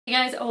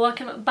Hey guys,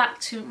 welcome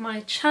back to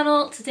my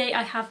channel. Today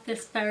I have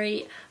this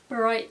very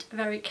bright,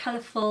 very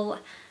colourful,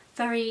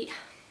 very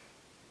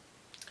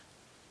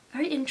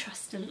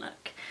interesting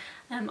look.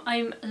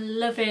 I'm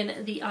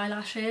loving the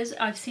eyelashes.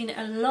 I've seen it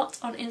a lot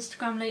on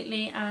Instagram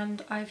lately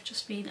and I've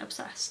just been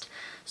obsessed.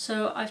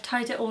 So I've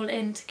tied it all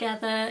in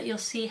together. You'll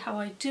see how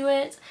I do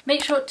it.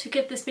 Make sure to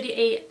give this video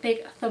a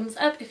big thumbs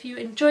up if you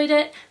enjoyed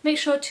it. Make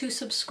sure to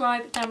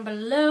subscribe down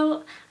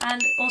below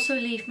and also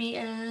leave me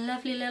a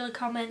lovely little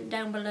comment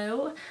down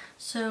below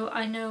so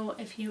I know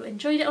if you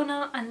enjoyed it or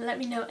not, and let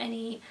me know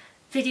any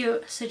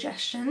video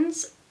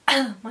suggestions.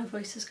 My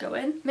voice is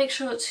going. Make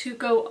sure to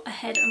go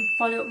ahead and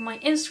follow my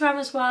Instagram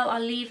as well. I'll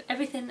leave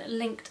everything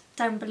linked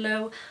down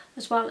below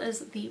as well as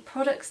the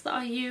products that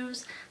I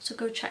use, so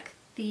go check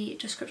the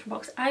description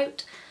box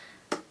out.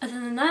 Other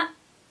than that,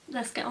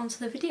 let's get on to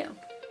the video.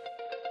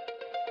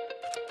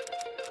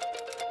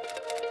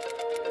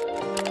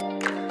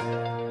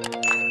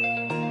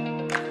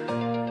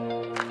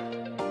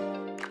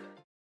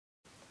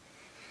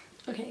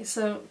 Okay,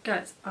 so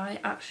guys, I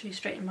actually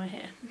straightened my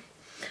hair,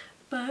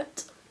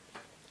 but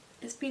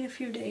it's been a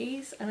few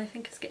days and I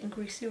think it's getting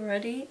greasy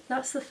already.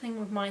 That's the thing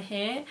with my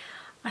hair.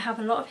 I have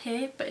a lot of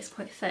hair but it's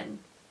quite thin.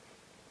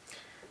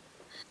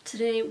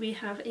 Today we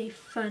have a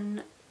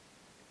fun,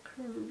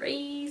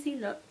 crazy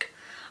look.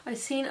 I've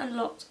seen a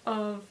lot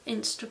of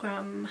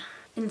Instagram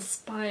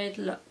inspired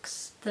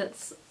looks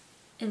that's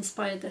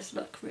inspired this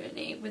look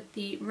really, with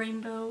the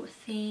rainbow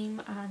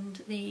theme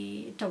and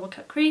the double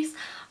cut crease.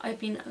 I've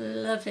been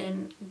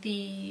loving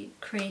the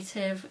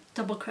creative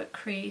double cut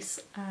crease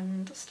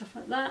and stuff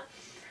like that.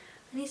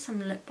 I need some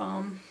lip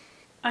balm.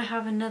 I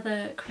have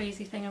another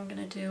crazy thing I'm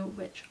going to do,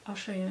 which I'll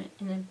show you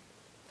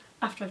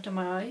after I've done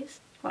my eyes.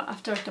 Well,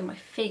 after I've done my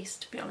face,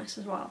 to be honest,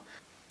 as well.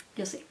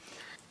 You'll see.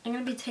 I'm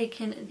going to be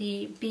taking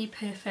the Be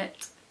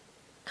Perfect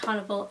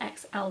Carnival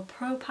XL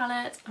Pro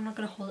palette. I'm not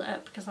going to hold it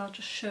up because I'll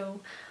just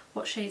show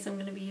what shades I'm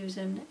going to be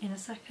using in a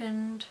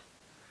second.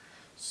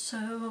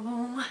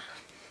 So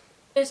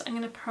first I'm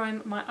going to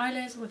prime my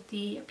eyelids with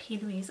the P.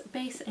 Louise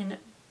base in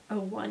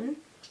 01.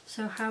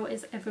 So how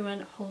is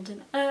everyone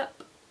holding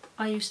up?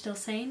 Are you still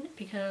sane?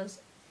 Because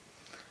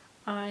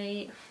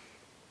I'm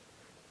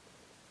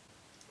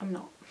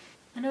not.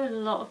 I know a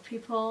lot of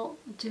people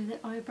do their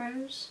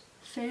eyebrows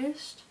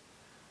first,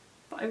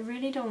 but I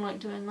really don't like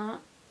doing that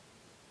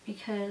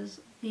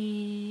because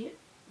the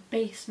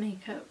base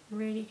makeup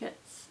really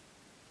gets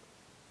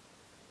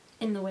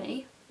in the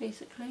way,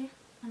 basically,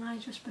 and I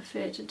just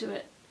prefer to do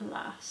it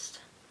last.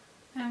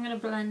 I'm going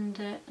to blend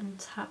it and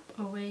tap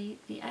away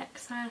the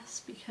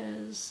excess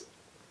because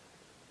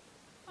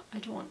I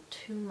don't want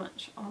too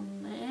much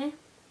on there.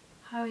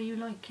 How are you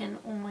liking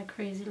all my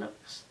crazy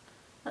looks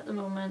at the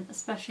moment,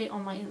 especially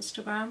on my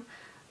Instagram?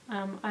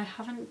 I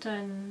haven't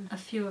done a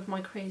few of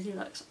my crazy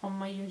looks on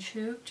my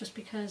YouTube just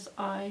because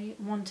I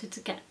wanted to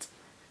get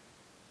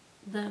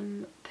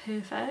them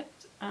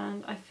perfect,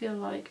 and I feel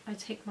like I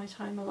take my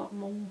time a lot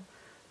more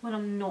when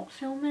I'm not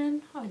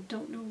filming. I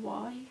don't know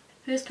why.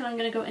 First colour I'm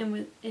going to go in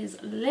with is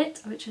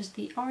Lit, which is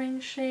the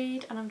orange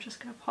shade, and I'm just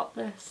going to pop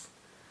this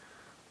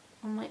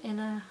on my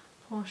inner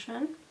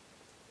portion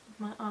of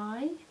my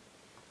eye.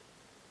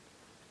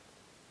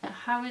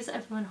 How is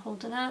everyone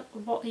holding up?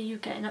 What are you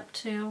getting up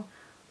to?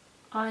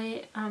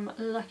 I am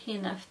lucky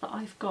enough that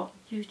I've got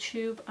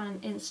YouTube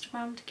and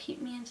Instagram to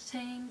keep me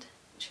entertained,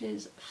 which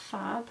is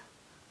fab.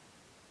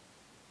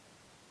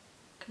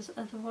 Because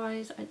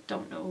otherwise I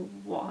don't know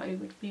what I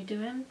would be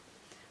doing.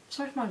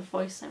 Sorry if my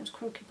voice sounds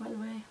croaky, by the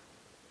way.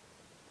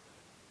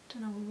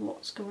 Don't know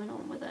what's going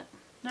on with it.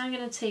 Now I'm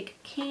going to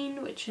take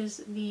Keen, which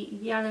is the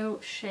yellow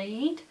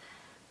shade,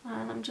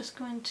 and I'm just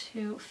going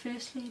to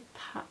firstly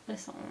pat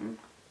this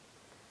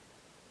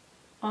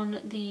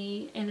on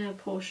the inner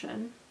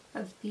portion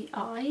of the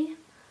eye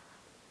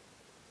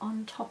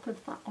on top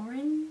of that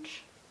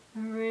orange.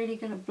 I'm really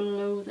going to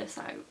blow this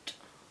out.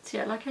 So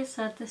yeah, like I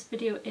said, this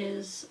video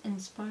is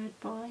inspired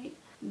by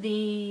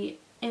the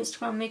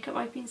Instagram makeup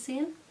I've been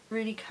seeing.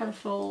 Really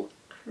colourful,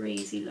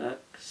 crazy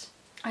looks.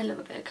 I love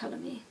a bit of colour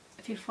me.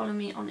 If you follow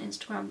me on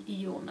Instagram,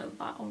 you'll know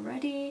that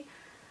already.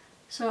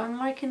 So I'm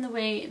liking the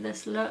way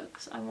this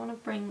looks. I want to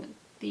bring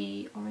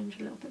the orange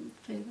a little bit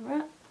further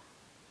up.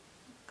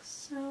 Like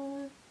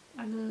so.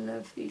 I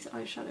love these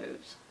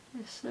eyeshadows.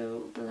 They're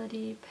so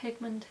bloody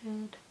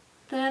pigmented.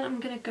 Then I'm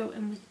going to go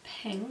in with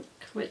pink,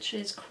 which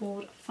is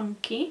called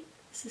Funky.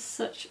 This is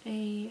such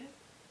a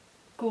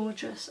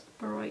gorgeous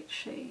bright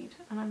shade,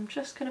 and I'm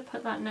just going to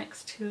put that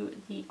next to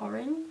the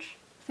orange.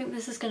 I think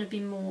this is going to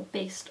be more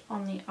based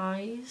on the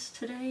eyes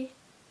today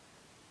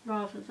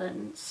rather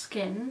than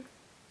skin.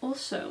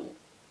 Also,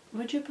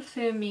 would you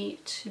prefer me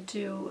to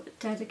do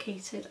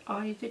dedicated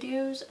eye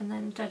videos and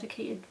then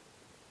dedicated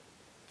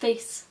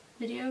face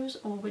videos,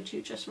 or would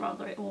you just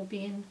rather it all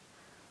be in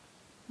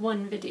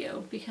one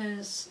video?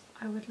 Because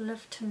I would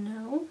love to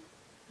know,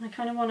 and I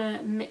kind of want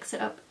to mix it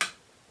up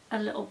a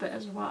little bit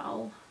as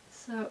well.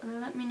 So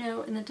let me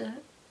know in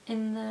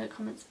the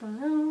comments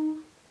below.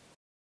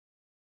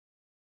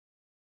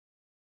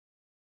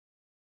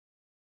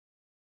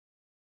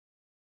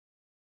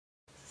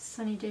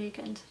 sunny day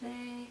again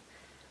today.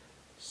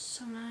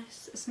 So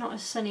nice. It's not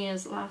as sunny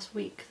as last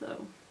week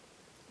though.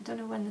 I don't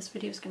know when this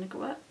video is going to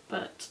go up,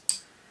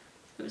 but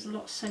it was a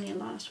lot sunnier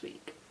last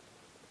week.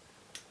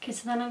 Okay,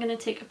 so then I'm going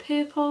to take a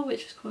purple,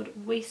 which is called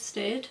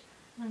Wasted,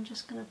 and I'm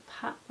just going to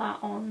pat that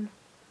on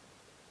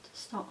to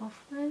start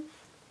off with.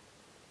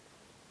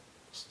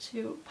 Just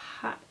to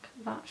pack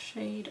that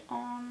shade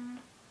on.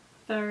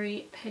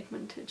 Very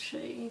pigmented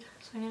shade.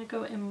 So I'm going to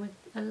go in with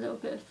a little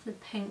bit of the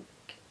pink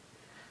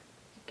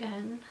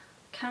again.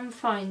 Can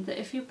find that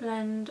if you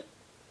blend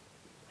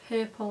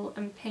purple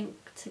and pink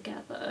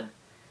together,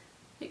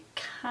 it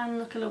can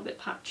look a little bit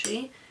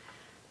patchy,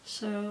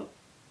 so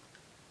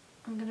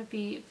I'm going to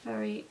be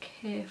very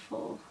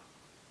careful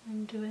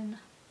when doing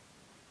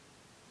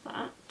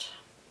that.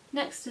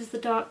 Next is the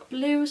dark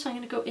blue, so I'm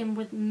going to go in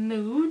with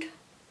Mood,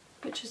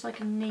 which is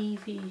like a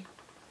navy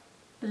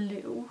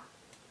blue.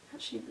 I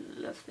actually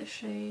love this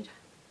shade.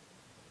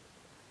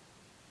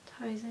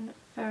 Ties in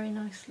very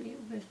nicely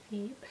with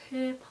the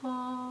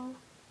purple.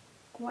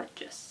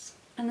 Gorgeous.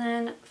 And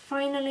then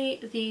finally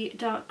the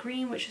dark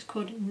green, which is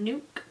called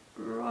Nuke,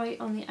 right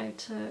on the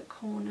outer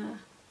corner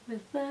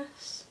with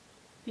this.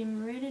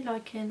 Been really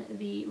liking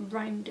the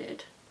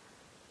rounded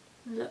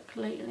look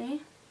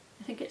lately.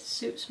 I think it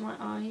suits my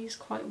eyes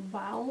quite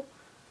well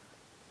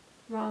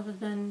rather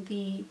than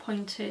the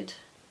pointed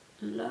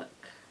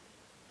look.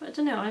 But I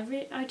don't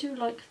know, I do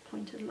like the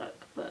pointed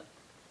look, but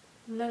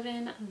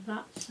loving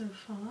that so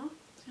far.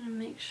 Just gonna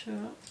make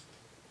sure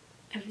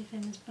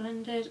everything is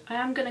blended. I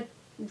am gonna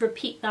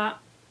repeat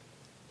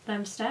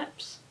them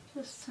steps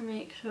just to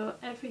make sure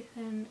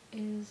everything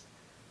is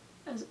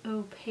as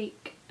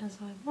opaque as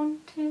I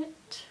want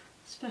it,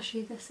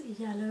 especially this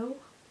yellow.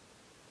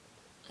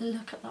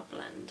 Look at that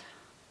blend.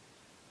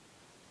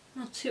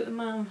 Not tooting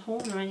my own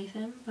horn or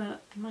anything,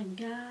 but my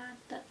god,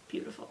 that's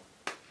beautiful.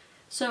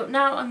 So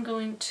now I'm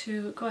going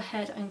to go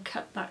ahead and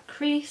cut that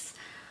crease.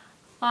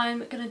 I'm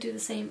going to do the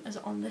same as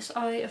on this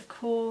eye, of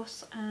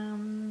course.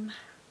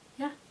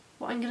 Yeah,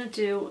 what I'm going to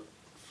do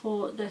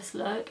for this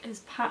look is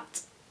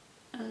pat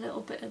a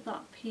little bit of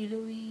that P.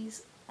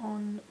 Louise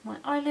on my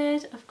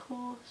eyelid, of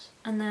course,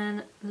 and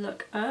then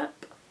look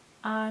up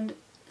and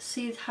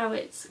see how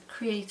it's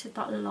created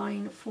that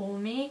line for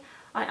me.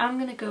 I am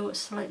going to go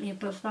slightly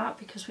above that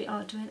because we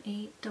are doing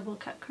a double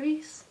cut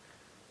crease.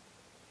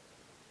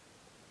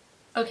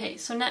 Okay,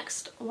 so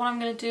next what I'm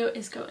going to do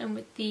is go in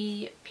with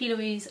the P.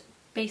 Louise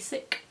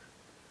Basic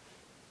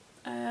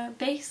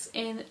base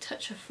in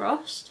Touch of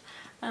Frost.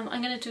 I'm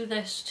going to do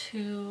this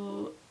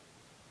to,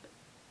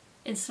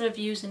 instead of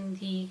using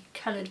the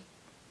coloured,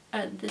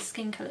 the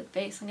skin coloured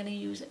base, I'm going to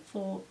use it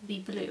for the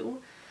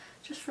blue,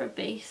 just for a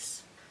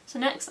base. So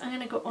next I'm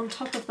going to go on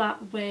top of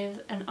that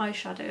with an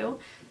eyeshadow.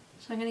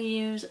 So I'm going to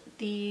use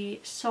the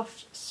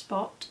Soft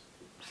Spot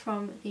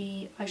from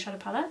the eyeshadow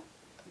palette.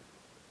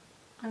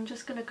 I'm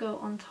just going to go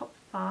on top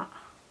of that.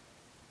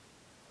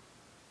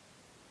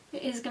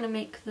 It is going to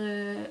make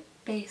the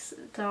base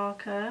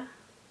darker.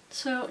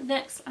 So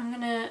next I'm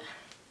going to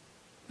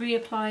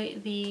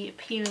reapply the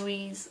P.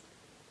 Louise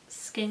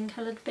skin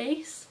coloured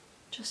base,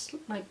 just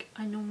like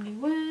I normally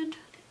would.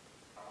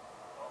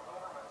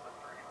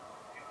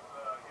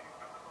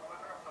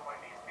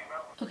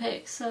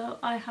 Okay, so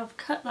I have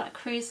cut that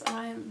crease and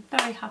I'm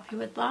very happy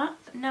with that.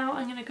 Now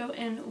I'm going to go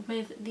in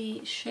with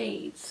the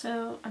shades.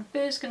 So I'm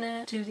first going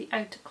to do the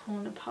outer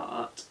corner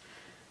part.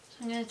 So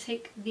I'm going to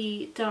take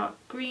the dark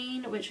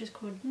green, which is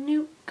called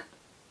Nuke,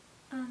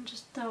 and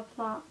just dab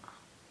that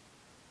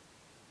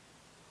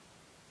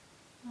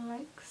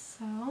like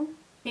so.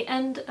 The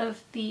end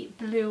of the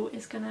blue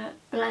is going to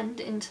blend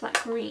into that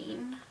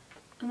green.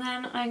 And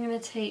then I'm going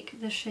to take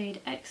the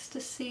shade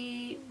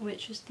Ecstasy,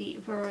 which is the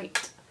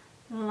bright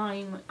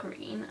lime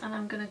green, and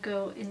I'm going to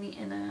go in the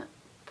inner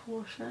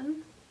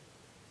portion.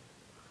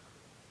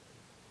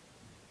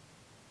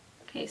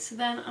 Okay, so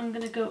then I'm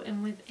going to go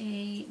in with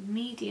a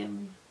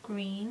medium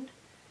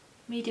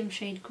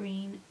shade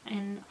green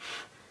in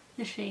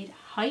the shade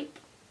Hype.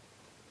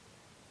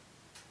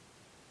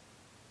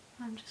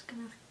 I'm just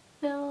going to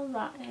fill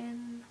that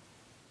in.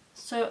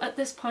 So at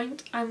this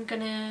point I'm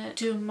going to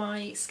do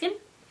my skin.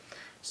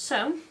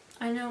 So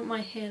I know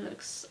my hair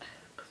looks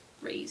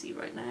crazy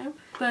right now,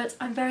 but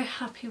I'm very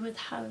happy with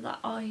how that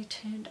eye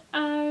turned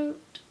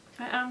out.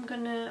 I am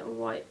going to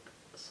wipe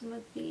some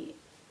of the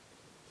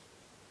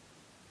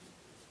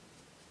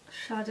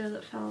shadow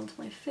that fell onto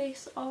my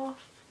face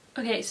off.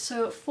 Okay,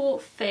 so for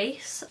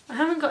face, I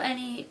haven't got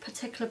any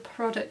particular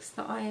products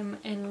that I am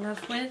in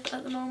love with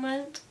at the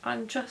moment.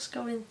 I'm just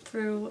going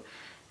through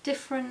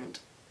different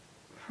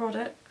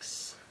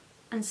products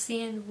and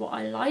seeing what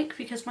I like,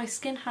 because my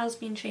skin has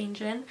been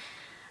changing.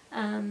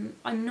 I'm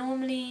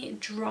normally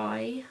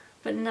dry,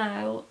 but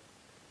now,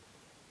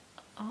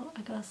 oh,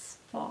 I got a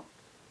spot.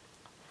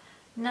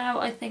 Now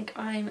I think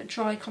I'm a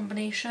dry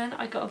combination.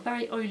 I got a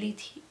very oily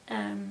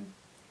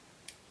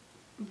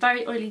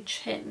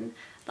chin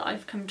that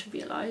I've come to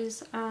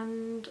realise,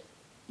 and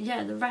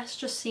yeah, the rest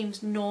just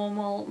seems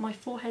normal. My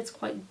forehead's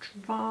quite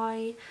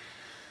dry.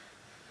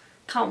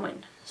 Can't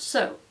win.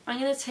 So I'm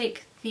going to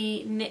take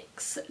the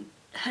NYX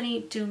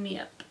Honey Do Me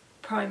Up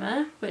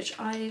primer, which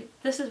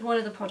this is one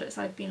of the products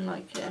I've been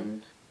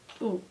liking.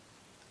 Ooh,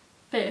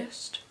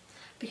 first,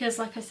 because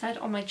like I said,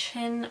 on my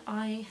chin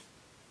I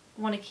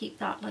want to keep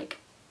that like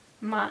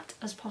matte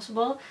as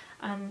possible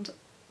and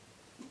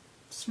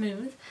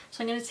smooth.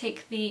 So I'm going to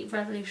take the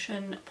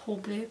Revolution Pore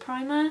Bleu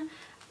primer.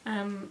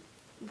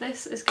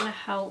 This is going to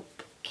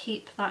help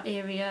keep that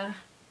area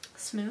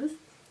smooth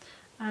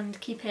and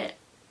keep it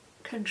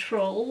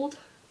controlled.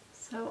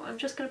 So I'm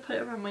just going to put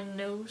it around my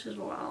nose as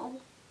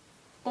well.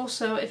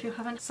 Also, if you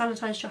haven't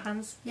sanitised your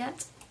hands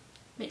yet,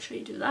 make sure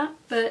you do that.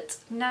 But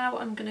now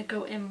I'm going to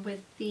go in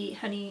with the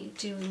Honey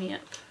Do Me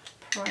Up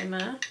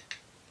primer.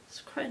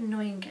 It's quite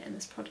annoying getting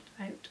this product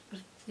out of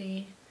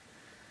the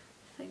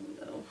thing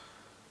though.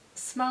 It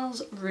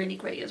smells really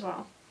great as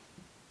well.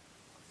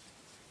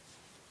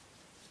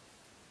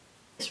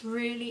 This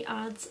really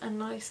adds a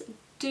nice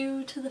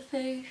dew to the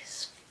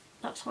face.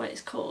 That's why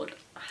it's called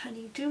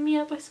Honey Do Me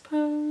Up, I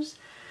suppose.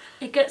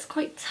 It gets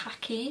quite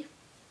tacky,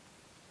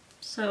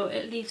 so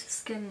it leaves the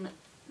skin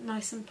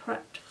nice and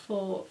prepped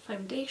for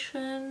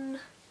foundation.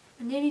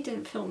 I nearly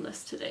didn't film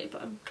this today,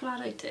 but I'm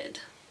glad I did.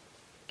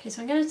 Okay,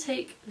 so I'm going to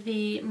take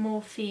the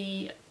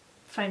Morphe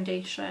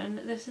foundation.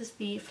 This is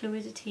the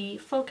Fluidity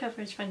Full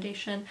Coverage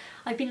Foundation.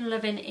 I've been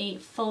loving a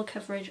full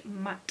coverage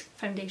matte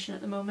foundation at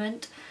the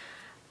moment,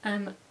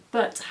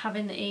 but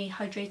having a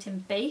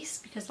hydrating base,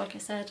 because like I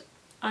said,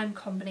 I'm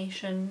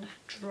combination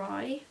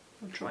dry,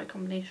 or dry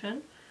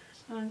combination.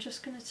 So I'm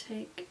just going to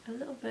take a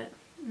little bit,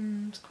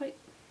 it's quite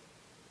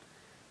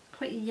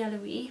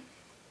yellowy,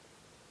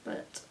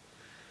 but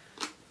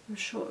I'm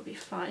sure it'll be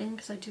fine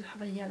because I do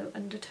have a yellow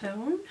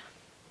undertone.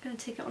 I'm going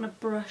to take it on a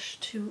brush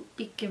to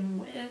begin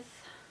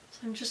with. So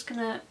I'm just going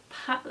to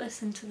pat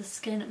this into the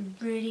skin and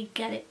really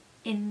get it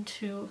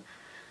into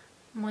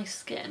my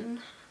skin.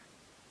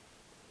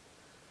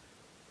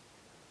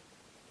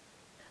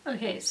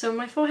 Okay, so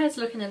my forehead's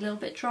looking a little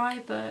bit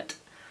dry, but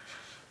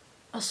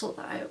I'll sort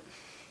that out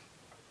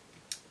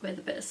with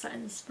a bit of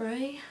setting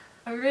spray.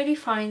 I really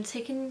find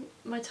taking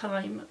my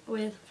time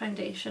with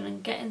foundation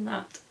and getting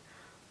that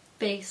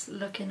base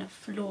looking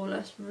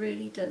flawless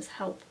really does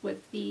help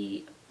with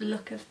the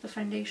look of the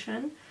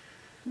foundation.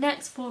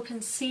 Next, for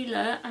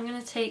concealer, I'm going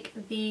to take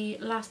the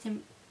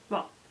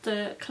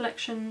the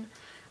Collection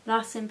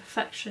Lasting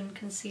Perfection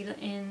concealer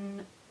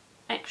in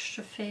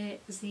Extra Fair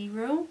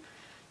Zero.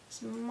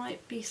 This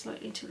might be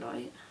slightly too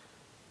light.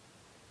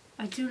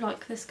 I do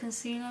like this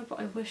concealer, but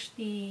I wish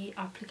the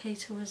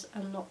applicator was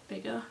a lot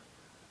bigger.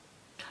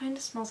 Kind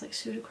of smells like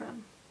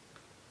pseudocreme.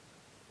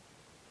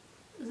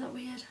 Is that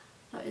weird?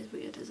 That is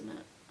weird, isn't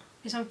it?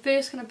 Okay, so I'm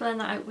first going to blend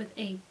that out with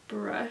a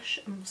brush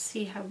and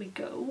see how we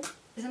go.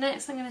 So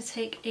next I'm going to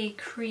take a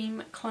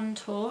cream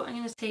contour. I'm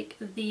going to take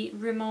the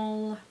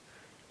Rimmel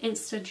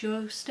Insta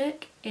Duo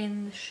Stick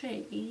in the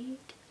shade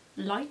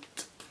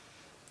Light.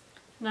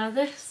 Now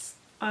this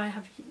I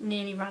have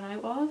nearly ran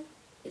out of.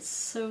 It's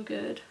so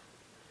good.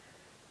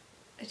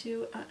 I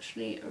do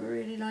actually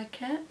really like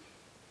it.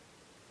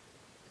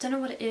 Don't know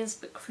what it is,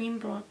 but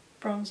cream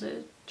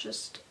bronzer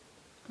just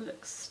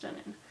looks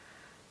stunning.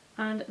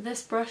 And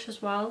this brush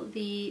as well,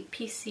 the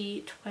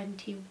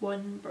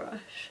PC21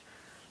 brush,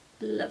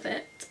 love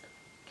it.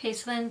 Okay,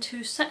 so then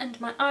to set under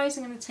my eyes,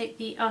 I'm going to take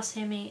the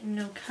𝑆𝑂𝐶𝐼𝐴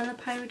No Colour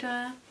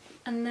Powder,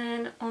 and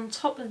then on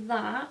top of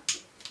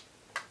that,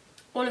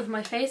 all over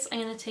my face,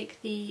 I'm going to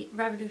take the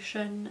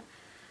Revolution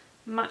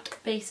Matte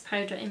Base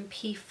Powder in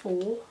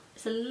P4.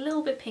 It's a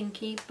little bit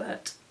pinky,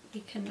 but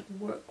we can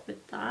work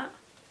with that.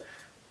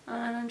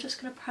 And I'm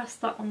just going to press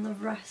that on the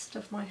rest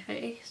of my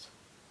face.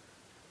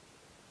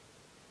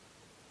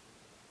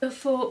 So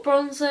for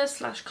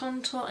bronzer /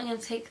 contour, I'm going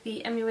to take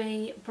the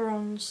MUA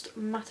Bronzed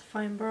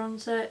Mattifying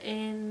Bronzer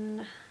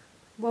in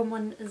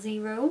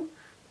 110.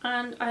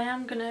 And I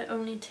am going to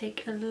only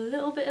take a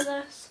little bit of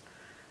this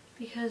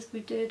because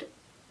we did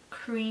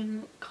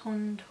cream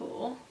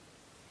contour.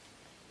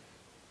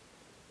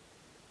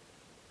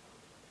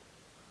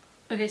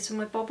 Okay, so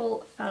my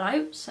bobble fell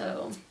out,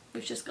 so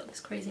we've just got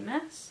this crazy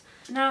mess.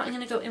 Now I'm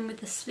going to go in with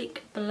the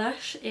Sleek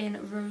blush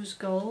in Rose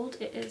Gold.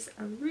 It is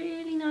a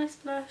really nice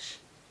blush,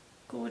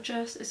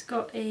 gorgeous. It's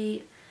got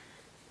a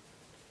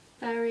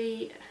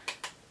very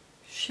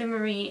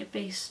shimmery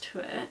base to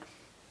it.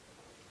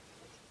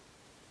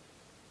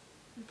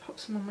 Pop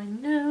some on my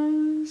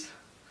nose.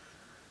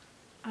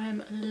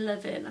 I'm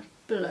loving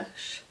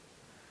blush,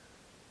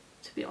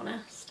 to be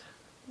honest.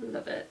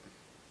 Love it.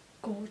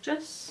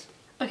 Gorgeous.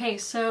 Okay,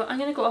 so I'm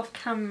going to go off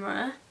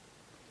camera,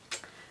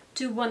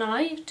 do one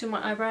eye, do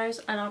my eyebrows,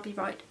 and I'll be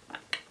right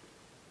back.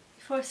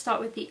 Before I start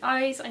with the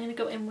eyes, I'm going to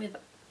go in with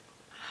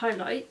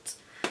highlight.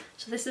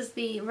 So this is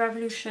the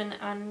Revolution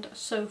and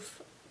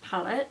Soph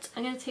palette.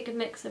 I'm going to take a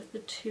mix of the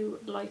two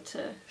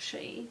lighter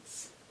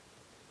shades.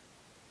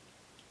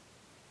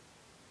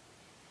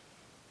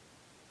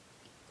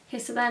 Okay,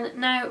 so then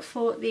now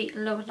for the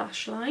lower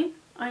lash line,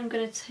 I'm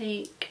going to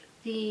take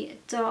the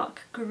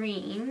dark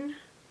green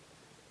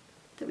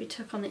that we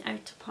took on the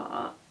outer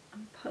part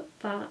and put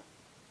that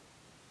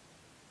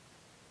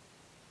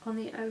on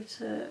the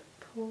outer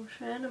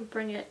portion and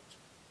bring it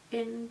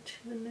into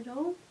the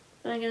middle.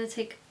 Then I'm going to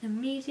take the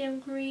medium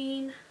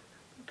green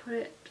and put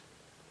it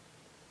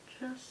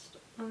just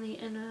on the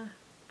inner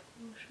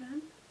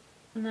portion.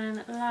 And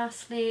then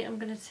lastly I'm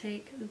going to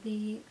take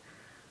the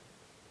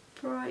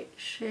bright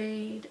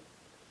shade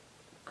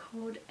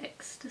called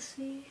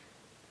Ecstasy.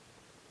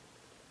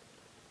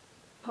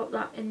 Pop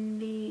that in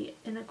the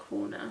inner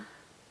corner.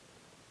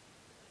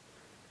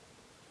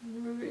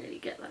 Really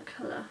get that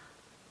colour.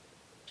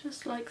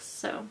 Just like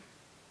so.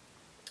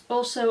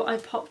 Also I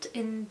popped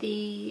in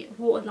the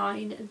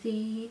waterline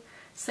the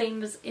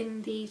same as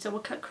in the double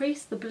cut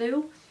crease, the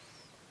blue.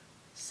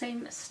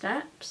 Same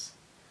steps.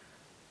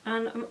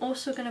 And I'm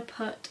also going to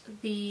put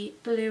the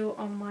blue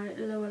on my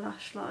lower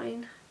lash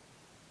line,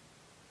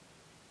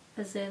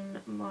 as in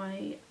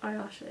my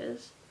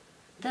eyelashes.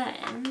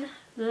 Then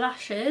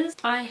lashes,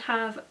 I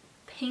have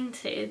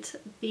painted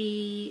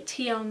the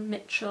T.L.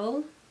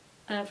 Mitchell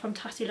from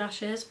Tatty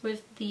Lashes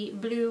with the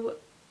blue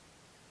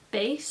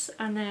base,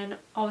 and then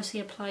obviously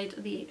applied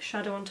the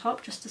shadow on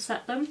top just to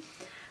set them.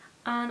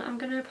 And I'm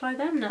going to apply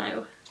them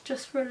now,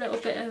 just for a little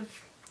bit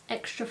of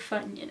extra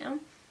fun, you know.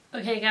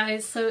 Okay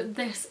guys, so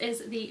this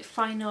is the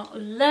final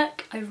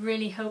look. I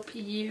really hope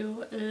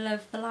you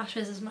love the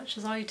lashes as much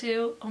as I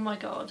do. Oh my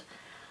god,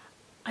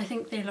 I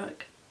think they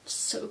look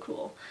so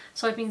cool.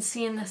 So I've been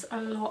seeing this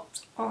a lot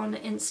on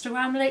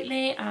Instagram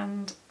lately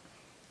and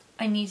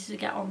I needed to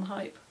get on the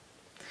hype.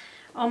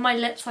 On my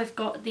lips I've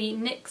got the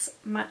NYX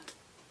matte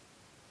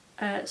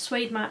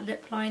Suede Matte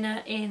Lip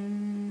Liner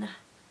in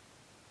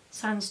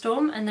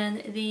Sandstorm, and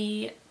then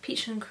the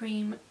Peach and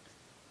Cream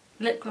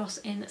Lip Gloss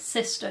in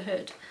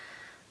Sisterhood.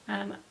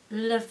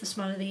 Love the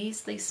smell of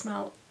these, they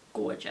smell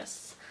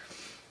gorgeous.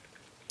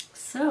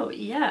 So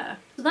yeah,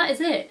 so that is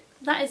it.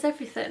 That is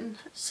everything.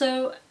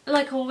 So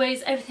like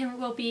always, everything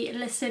will be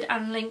listed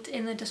and linked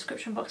in the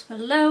description box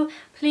below.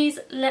 Please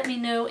let me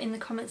know in the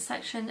comments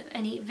section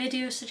any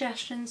video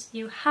suggestions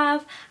you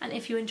have, and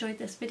if you enjoyed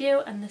this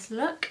video and this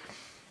look.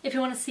 If you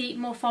want to see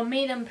more from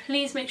me, then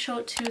please make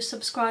sure to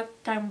subscribe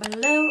down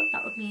below.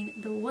 That would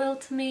mean the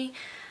world to me.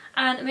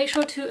 And make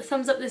sure to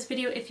thumbs up this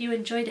video if you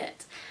enjoyed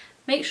it.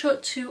 Make sure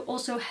to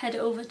also head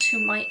over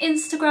to my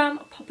Instagram,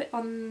 I'll pop it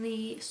on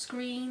the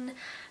screen,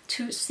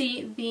 to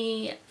see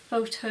the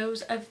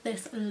photos of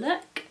this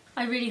look.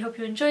 I really hope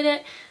you enjoyed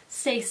it.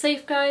 Stay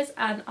safe guys,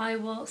 and I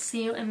will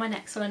see you in my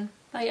next one.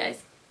 Bye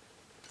guys.